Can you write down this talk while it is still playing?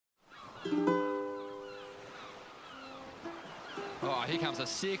Oh, here comes a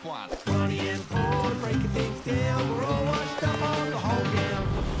sick one. Ronnie and Paul breaking things down. We're all washed up on the whole down.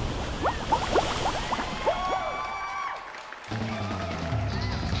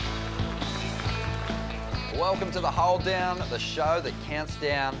 Welcome to The Hold Down, the show that counts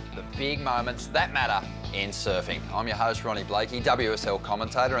down the big moments that matter in surfing. I'm your host, Ronnie Blakey, WSL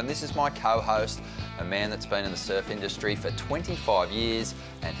commentator, and this is my co-host, a man that's been in the surf industry for 25 years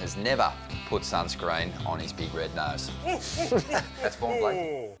and has never put sunscreen on his big red nose. That's Vaughn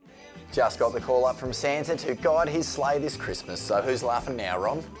Blakey. Just got the call up from Santa to guide his sleigh this Christmas, so who's laughing now,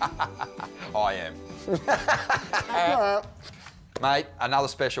 Ron? I am. Mate, another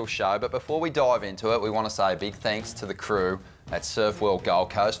special show, but before we dive into it, we want to say a big thanks to the crew at Surf World Gold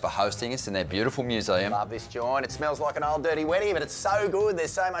Coast for hosting us in their beautiful museum. Love this joint. It smells like an old dirty wetty, but it's so good.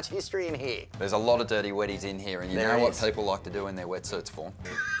 There's so much history in here. There's a lot of dirty wetties in here, and you know what people like to do in their wetsuits for.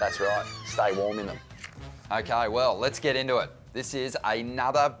 That's right. Stay warm in them. Okay, well, let's get into it. This is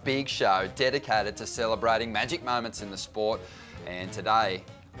another big show dedicated to celebrating magic moments in the sport, and today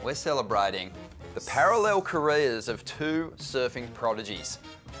we're celebrating the parallel careers of two surfing prodigies.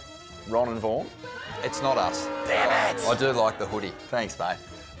 Ron and Vaughn? It's not us. Damn it! I do like the hoodie. Thanks, mate.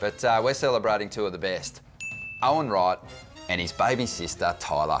 But we're celebrating two of the best. Owen Wright and his baby sister,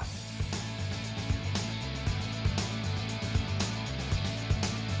 Tyler.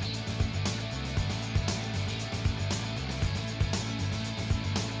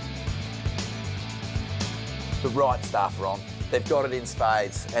 The right stuff, Ron. They've got it in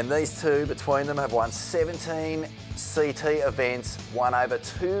spades. And these two, between them, have won 17 CT events, won over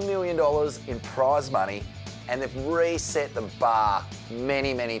 $2 million in prize money, and they've reset the bar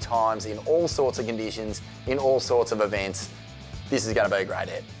many, many times in all sorts of conditions, in all sorts of events. This is going to be a great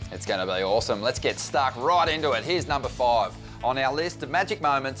hit. It's going to be awesome. Let's get stuck right into it. Here's number 5 on our list of magic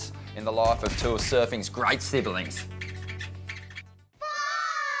moments in the life of two of surfing's great siblings.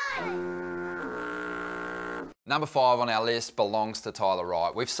 Number 5 on our list belongs to Tyler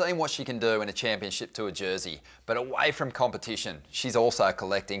Wright. We've seen what she can do in a championship tour jersey, but away from competition, she's also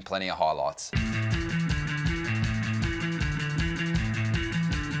collecting plenty of highlights.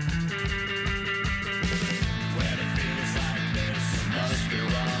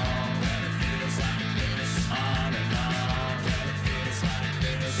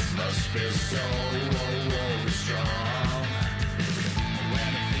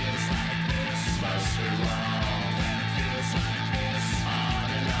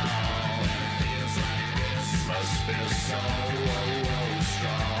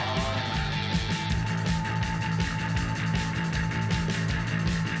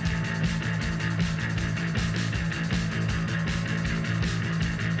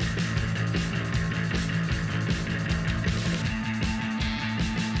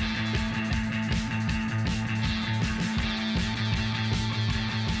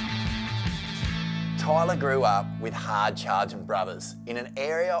 Tyler grew up with hard-charging brothers in an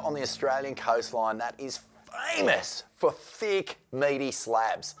area on the Australian coastline that is famous for thick, meaty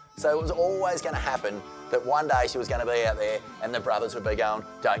slabs. So it was always going to happen that one day she was going to be out there and the brothers would be going,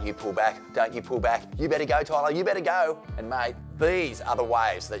 "Don't you pull back, don't you pull back, you better go, Tyler, you better go." And mate, these are the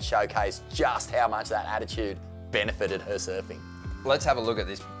waves that showcase just how much that attitude benefited her surfing. Let's have a look at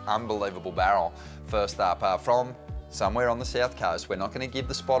this unbelievable barrel. First up, from somewhere on the south coast. We're not going to give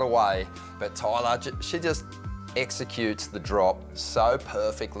the spot away, but Tyler, she just executes the drop so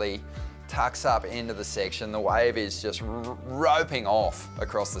perfectly, tucks up into the section. The wave is just roping off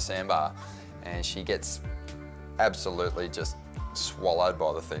across the sandbar, and she gets absolutely just swallowed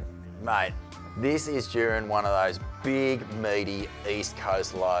by the thing. Mate, this is during one of those big, meaty East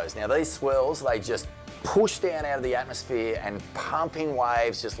Coast lows. Now, these swells, they just push down out of the atmosphere and pumping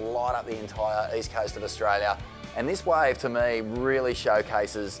waves just light up the entire east coast of Australia. And this wave, to me, really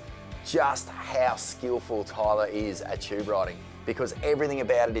showcases just how skillful Tyler is at tube riding, because everything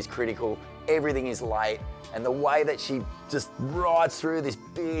about it is critical, everything is late, and the way that she just rides through this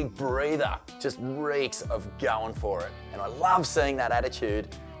big breather just reeks of going for it. And I love seeing that attitude,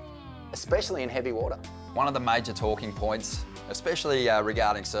 especially in heavy water. One of the major talking points, especially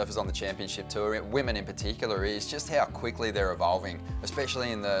regarding surfers on the championship tour, women in particular, is just how quickly they're evolving,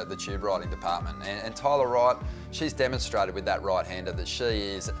 especially in the tube riding department. And Tyler Wright, she's demonstrated with that right-hander that she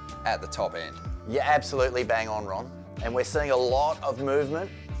is at the top end. You're absolutely bang on, Ron. And we're seeing a lot of movement,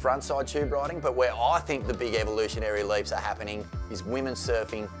 frontside tube riding, but where I think the big evolutionary leaps are happening is women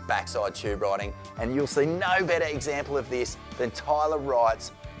surfing, backside tube riding. And you'll see no better example of this than Tyler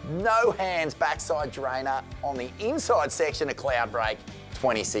Wright's no hands backside drainer on the inside section of Cloud Break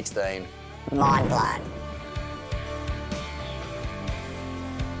 2016. Mind blown.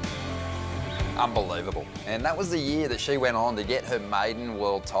 unbelievable. And that was the year that she went on to get her maiden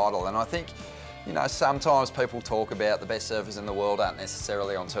world title. And I think, you know, sometimes people talk about the best surfers in the world aren't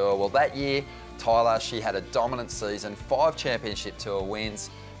necessarily on tour. Well, that year, Tyler, she had a dominant season, 5 championship tour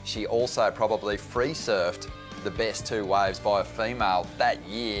wins. She also probably free surfed the best 2 waves by a female that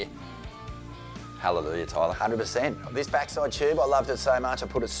year. Hallelujah, Tyler. 100%. This backside tube, I loved it so much, I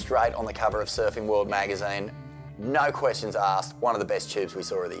put it straight on the cover of Surfing World magazine. No questions asked, one of the best tubes we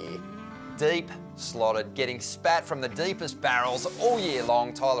saw of the year. Deep, slotted, getting spat from the deepest barrels all year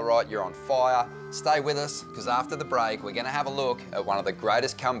long. Tyler Wright, you're on fire. Stay with us, because after the break, we're going to have a look at one of the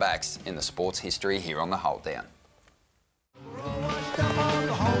greatest comebacks in the sport's history here on The Hold Down. We're all washed up on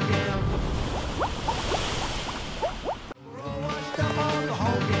the whole down. We're all washed up on the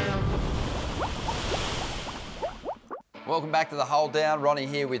whole down. Welcome back to The Hold Down. Ronnie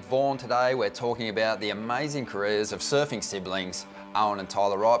here with Vaughan today. We're talking about the amazing careers of surfing siblings, Owen and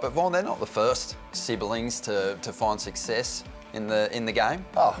Tyler Wright. But Vaughan, they're not the first siblings to find success in the game.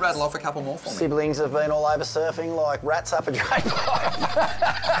 Oh, rattle off a couple more for me. Siblings have been all over surfing like rats up a drain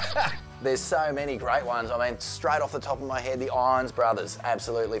pipe. There's so many great ones. I mean, straight off the top of my head, the Irons brothers,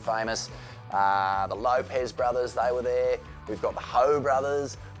 absolutely famous. The Lopez brothers, they were there. We've got the Ho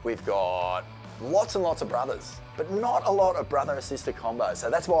brothers. We've got lots and lots of brothers, but not a lot of brother-sister combos.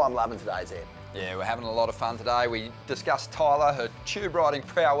 So that's why I'm loving today's ed. Yeah, we're having a lot of fun today. We discussed Tyler, her tube riding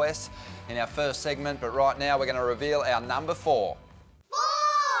prowess in our first segment, but right now we're going to reveal our number 4.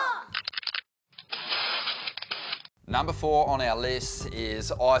 Number 4 on our list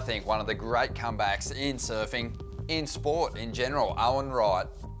is, I think, one of the great comebacks in surfing, in sport in general. Owen Wright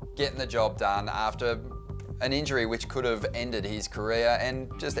getting the job done after an injury which could have ended his career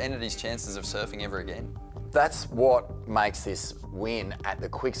and just ended his chances of surfing ever again. That's what makes this win at the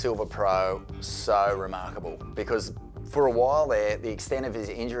Quicksilver Pro so remarkable, because for a while there, the extent of his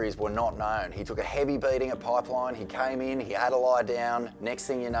injuries were not known. He took a heavy beating at Pipeline, he came in, he had to lie down. Next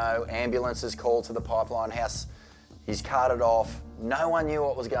thing you know, ambulances called to the Pipeline house. He's carted off. No one knew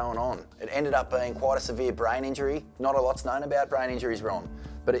what was going on. It ended up being quite a severe brain injury. Not a lot's known about brain injuries, Ron.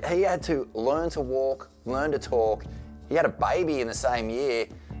 But he had to learn to walk, learn to talk. He had a baby in the same year.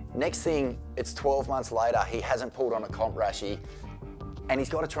 Next thing, it's 12 months later, he hasn't pulled on a comp rashie, and he's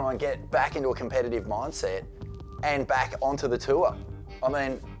got to try and get back into a competitive mindset and back onto the tour. I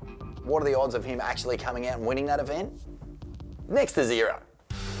mean, what are the odds of him actually coming out and winning that event? Next to 0.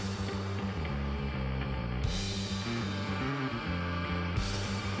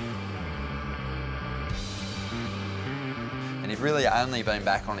 And he'd really only been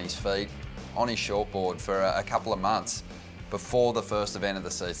back on his feet, on his shortboard for a couple of months before the first event of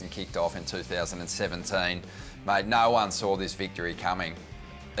the season kicked off in 2017. Mate, no one saw this victory coming.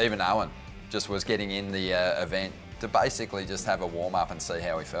 Even Owen just was getting in the event to basically just have a warm-up and see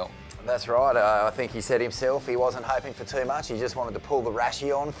how he felt. That's right. I think he said himself he wasn't hoping for too much. He just wanted to pull the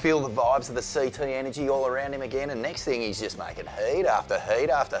rashie on, feel the vibes of the CT energy all around him again, and next thing he's just making heat after heat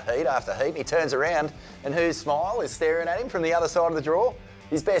after heat after heat. And he turns around, and whose smile is staring at him from the other side of the draw?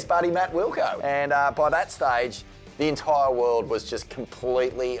 His best buddy, Matt Wilco. And by that stage, the entire world was just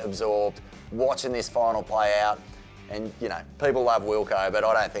completely absorbed watching this final play out. And, you know, people love Wilco, but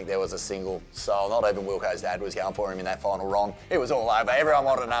I don't think there was a single soul, not even Wilco's dad was going for him in that final run. It was all over. Everyone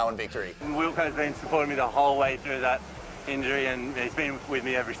wanted an Owen victory. Wilco's been supporting me the whole way through that injury, and he's been with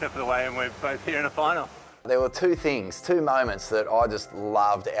me every step of the way, and we're both here in a final. There were two moments that I just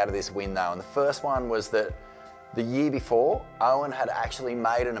loved out of this win, though. And the first one was that the year before, Owen had actually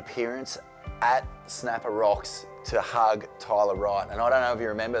made an appearance at Snapper Rocks to hug Tyler Wright. And I don't know if you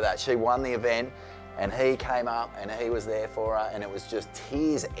remember that. She won the event, and he came up and he was there for her, and it was just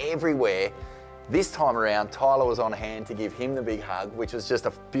tears everywhere. This time around, Tyler was on hand to give him the big hug, which was just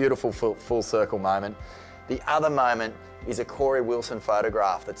a beautiful full circle moment. The other moment is a Corey Wilson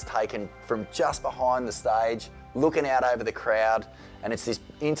photograph that's taken from just behind the stage, looking out over the crowd, and it's this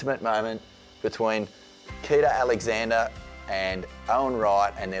intimate moment between Keita Alexander and Owen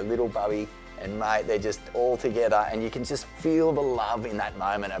Wright and their little bubby. And mate, they're just all together, and you can just feel the love in that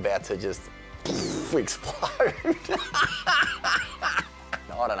moment about to just explode.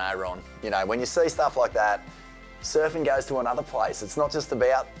 I don't know, Ron. You know, when you see stuff like that, surfing goes to another place. It's not just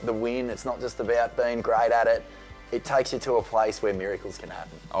about the win. It's not just about being great at it. It takes you to a place where miracles can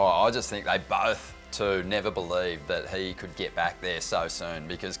happen. Oh, I just think they both, too, never believed that he could get back there so soon,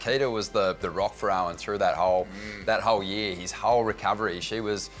 because Keita was the rock for Owen through that whole year, his whole recovery. She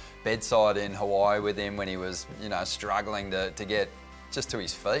was bedside in Hawaii with him when he was, you know, struggling to get just to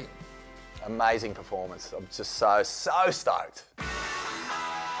his feet. Amazing performance. I'm just so stoked.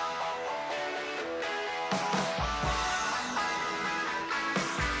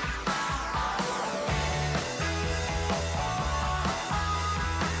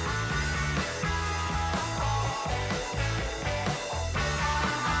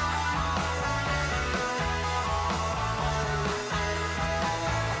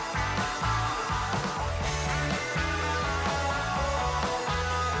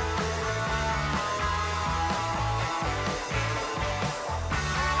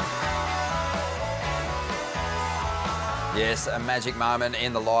 Yes, a magic moment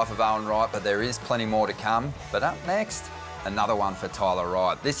in the life of Owen Wright, but there is plenty more to come. But up next, another one for Tyler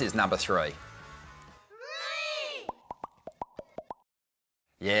Wright. This is number 3.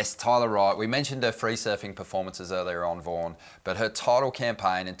 Yes, Tyler Wright. We mentioned her free surfing performances earlier on, Vaughan, but her title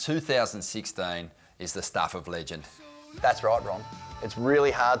campaign in 2016 is the stuff of legend. That's right, Ron. It's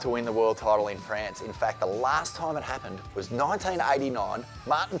really hard to win the world title in France. In fact, the last time it happened was 1989.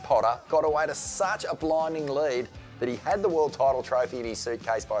 Martin Potter got away to such a blinding lead that he had the world title trophy in his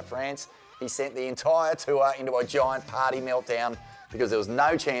suitcase by France. He sent the entire tour into a giant party meltdown because there was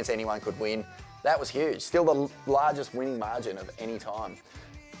no chance anyone could win. That was huge. Still the largest winning margin of any time.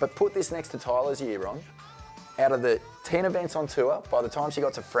 But put this next to Tyler's year, Ron. Out of the 10 events on tour, by the time she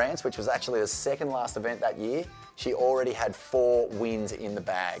got to France, which was actually the second last event that year, she already had 4 wins in the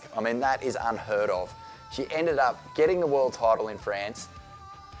bag. I mean, that is unheard of. She ended up getting the world title in France,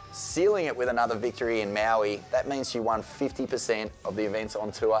 sealing it with another victory in Maui. That means she won 50% of the events on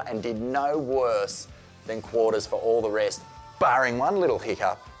tour and did no worse than quarters for all the rest, barring one little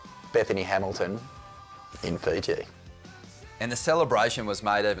hiccup, Bethany Hamilton in Fiji. And the celebration was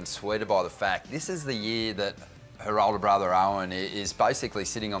made even sweeter by the fact this is the year that her older brother Owen is basically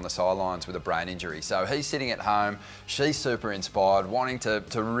sitting on the sidelines with a brain injury. So he's sitting at home, she's super inspired, wanting to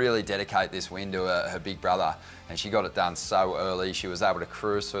really dedicate this win to her big brother. And she got it done so early. She was able to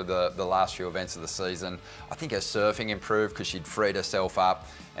cruise through the last few events of the season. I think her surfing improved because she'd freed herself up.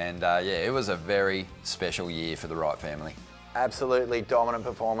 And yeah, it was a very special year for the Wright family. Absolutely dominant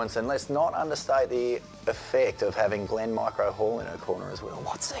performance, and let's not understate the effect of having Glenn Micro Hall in her corner as well.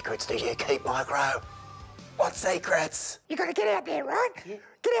 What secrets do you keep, Micro? What secrets? You gotta get out there, right? Yeah.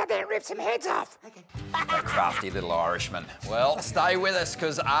 Get out there and rip some heads off. Okay. A crafty little Irishman. Well, stay with us,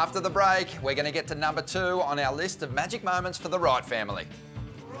 because after the break, we're going to get to number 2 on our list of magic moments for the Wright family.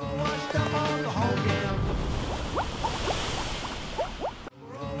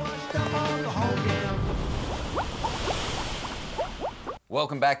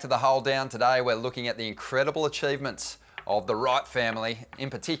 Welcome back to the Hold Down. Today we're looking at the incredible achievements of the Wright family, in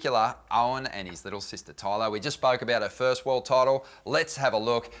particular Owen and his little sister Tyler. We just spoke about her first world title. Let's have a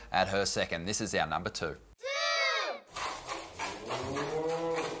look at her second. This is our number 2.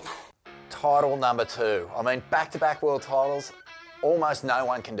 Title number 2. I mean, back-to-back world titles, almost no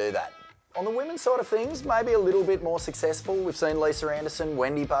one can do that. On the women's side of things, maybe a little bit more successful. We've seen Lisa Anderson,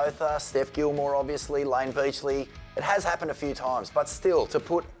 Wendy Botha, Steph Gilmore obviously, Lane Beachley. It has happened a few times, but still, to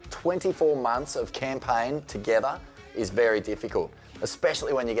put 24 months of campaign together is very difficult,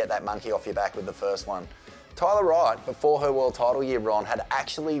 especially when you get that monkey off your back with the first one. Tyler Wright, before her world title year, Ron, had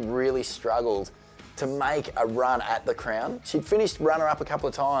actually really struggled to make a run at the crown. She'd finished runner-up a couple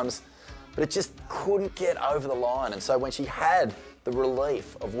of times, but it just couldn't get over the line. And so when she had the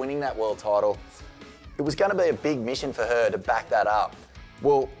relief of winning that world title, it was going to be a big mission for her to back that up.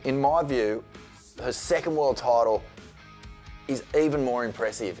 Well, in my view, her second world title is even more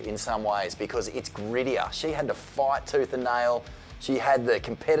impressive in some ways because it's grittier. She had to fight tooth and nail. She had the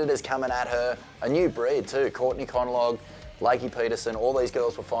competitors coming at her, a new breed too, Courtney Conlog, Lakey Peterson, all these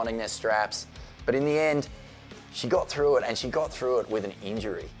girls were finding their straps. But in the end, she got through it, and she got through it with an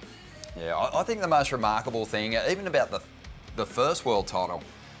injury. Yeah, I think the most remarkable thing, even about the first world title,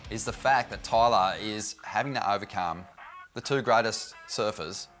 is the fact that Tyler is having to overcome the 2 greatest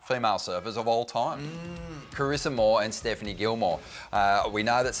surfers, female surfers of all time. Carissa Moore and Stephanie Gilmore. We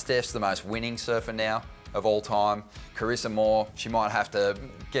know that Steph's the most winning surfer now of all time. Carissa Moore, she might have to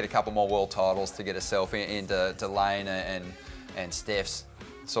get a couple more world titles to get herself into Lane and Steph's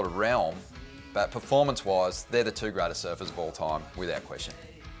sort of realm. But performance-wise, they're the 2 greatest surfers of all time, without question.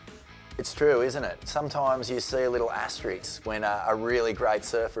 It's true, isn't it? Sometimes you see a little asterisk when a really great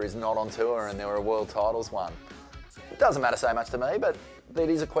surfer is not on tour and there are world titles won. It doesn't matter so much to me, but it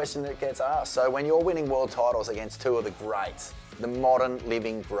is a question that gets asked. So when you're winning world titles against 2 of the greats, the modern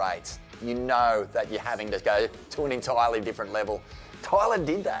living greats, you know that you're having to go to an entirely different level. Tyler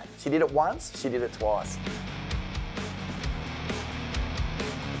did that. She did it once, she did it twice.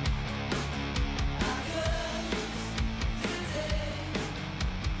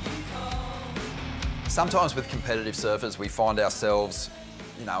 Sometimes with competitive surfers, we find ourselves,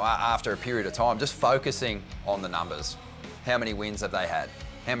 you know, after a period of time, just focusing on the numbers. How many wins have they had?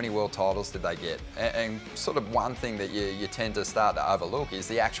 How many world titles did they get? And sort of one thing that you tend to start to overlook is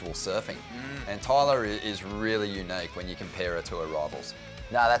the actual surfing. And Tyler is really unique when you compare her to her rivals.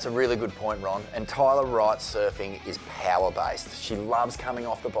 No, that's a really good point, Ron. And Tyler Wright's surfing is power-based. She loves coming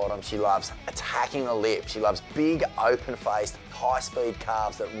off the bottom. She loves attacking the lip. She loves big, open-faced, high-speed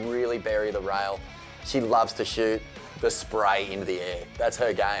carves that really bury the rail. She loves to shoot the spray into the air. That's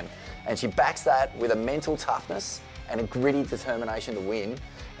her game. And she backs that with a mental toughness and a gritty determination to win.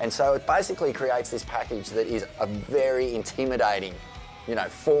 And so it basically creates this package that is a very intimidating, you know,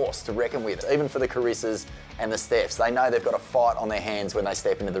 force to reckon with, even for the Carissas and the Stephs. They know they've got a fight on their hands when they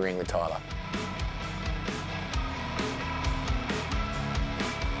step into the ring with Tyler.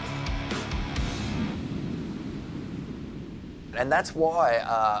 And that's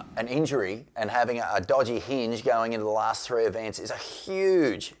why an injury and having a dodgy hinge going into the last 3 events is a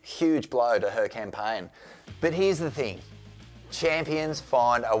huge, huge blow to her campaign. But here's the thing. Champions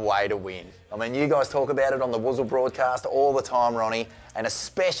find a way to win. I mean, you guys talk about it on the Woozle broadcast all the time, Ronnie, and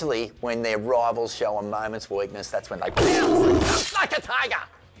especially when their rivals show a moment's weakness, that's when they pounce like a tiger.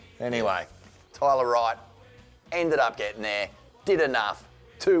 Anyway, Tyler Wright ended up getting there, did enough.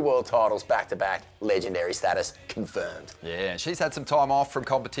 2 world titles back-to-back, legendary status confirmed. Yeah, she's had some time off from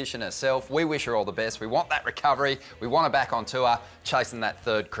competition herself. We wish her all the best. We want that recovery. We want her back on tour, chasing that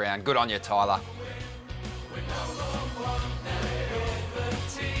 3rd crown. Good on you, Tyler.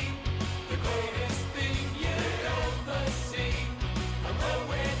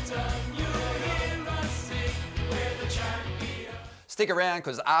 Stick around,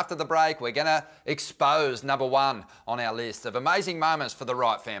 because after the break, we're going to expose number 1 on our list of amazing moments for the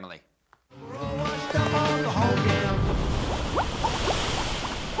Wright family.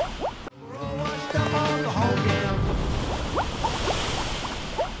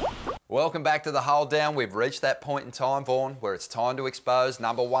 Welcome back to the Hold Down. We've reached that point in time, Vaughan, where it's time to expose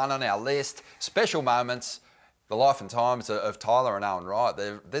number 1 on our list. Special moments, the life and times of Tyler and Owen Wright.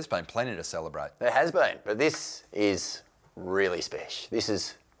 There's been plenty to celebrate. There has been, but this is really special. This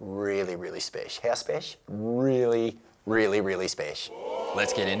is really, really special. How special? Really, really, really special.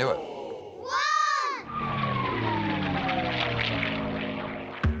 Let's get into it.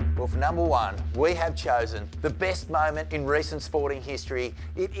 Well, for number 1, we have chosen the best moment in recent sporting history.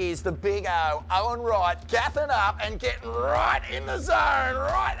 It is the big O, Owen Wright, gaffing up and getting right in the zone,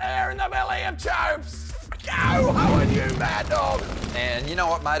 right there in the belly of Chopes. Go, Owen, you mad dog. And you know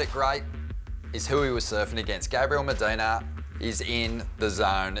what made it great? Is who he was surfing against. Gabriel Medina is in the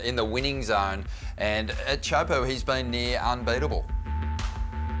zone, in the winning zone, and at Chopo he's been near unbeatable.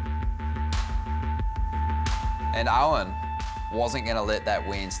 And Owen wasn't going to let that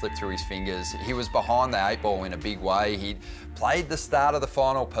win slip through his fingers. He was behind the 8 ball in a big way. He'd played the start of the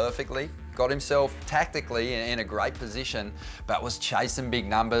final perfectly, got himself tactically in a great position, but was chasing big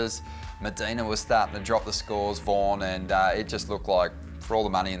numbers. Medina was starting to drop the scores, Vaughan, and it just looked like, for all the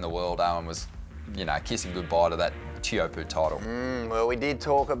money in the world, Owen was, you know, kissing goodbye to that Teahupoo title. Well, we did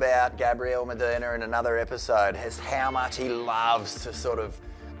talk about Gabriel Medina in another episode, as how much he loves to sort of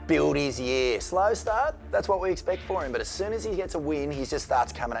build his year. Slow start, that's what we expect for him, but as soon as he gets a win, he just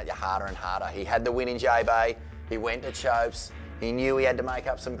starts coming at you harder and harder. He had the win in J-Bay, he went to Chopes, he knew he had to make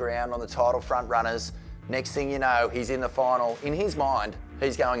up some ground on the title front runners. Next thing you know, he's in the final. In his mind,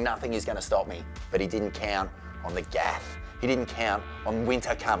 he's going, nothing is going to stop me, but he didn't count on the gaff. He didn't count on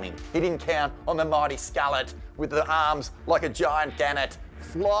winter coming. He didn't count on the mighty Scarlet with the arms like a giant gannet,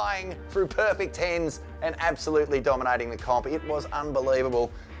 flying through perfect tens and absolutely dominating the comp. It was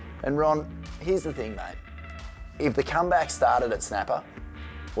unbelievable. And Ron, here's the thing, mate. If the comeback started at Snapper,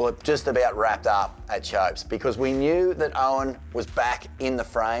 well, it just about wrapped up at Chopes, because we knew that Owen was back in the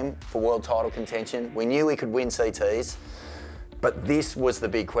frame for world title contention. We knew he could win CTs, but this was the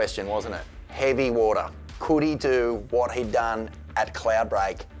big question, wasn't it? Heavy water. Could he do what he'd done at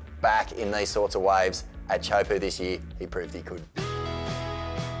Cloudbreak back in these sorts of waves at Chopu this year? He proved he could.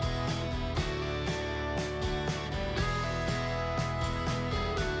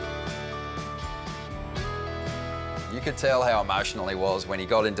 You could tell how emotional he was when he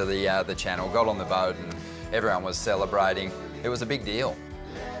got into the channel, got on the boat, and everyone was celebrating. It was a big deal.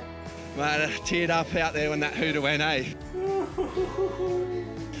 Mate, I teared up out there when that hooter went, eh?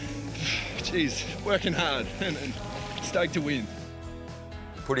 Jeez, working hard and stoked to win.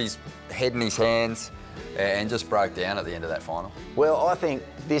 Put his head in his hands and just broke down at the end of that final. Well, I think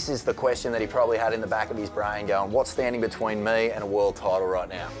this is the question that he probably had in the back of his brain going, what's standing between me and a world title right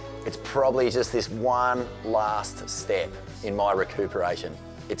now? It's probably just this one last step in my recuperation.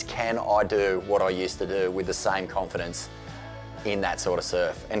 It's, can I do what I used to do with the same confidence in that sort of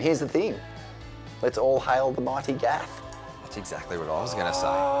surf? And here's the thing, let's all hail the mighty Gaff. That's exactly what I was going to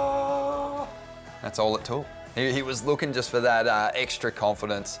say. That's all it took. He was looking just for that extra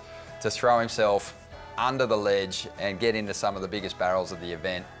confidence to throw himself under the ledge and get into some of the biggest barrels of the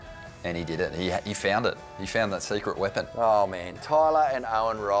event. And he did it. He found it. He found that secret weapon. Oh man, Tyler and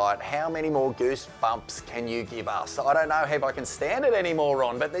Owen Wright, how many more goosebumps can you give us? I don't know if I can stand it anymore,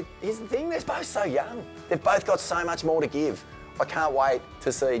 Ron, but here's the thing, they're both so young. They've both got so much more to give. I can't wait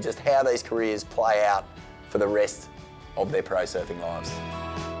to see just how these careers play out for the rest of their pro surfing lives.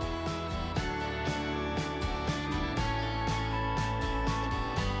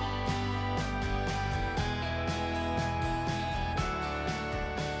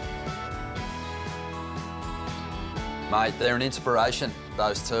 Mate, they're an inspiration,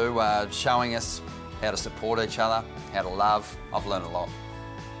 those two, showing us how to support each other, how to love. I've learned a lot.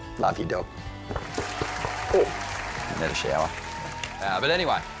 Love you, dog. Need a shower. But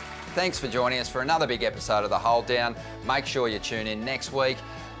anyway, thanks for joining us for another big episode of The Hold Down. Make sure you tune in next week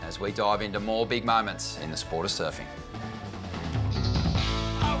as we dive into more big moments in the sport of surfing.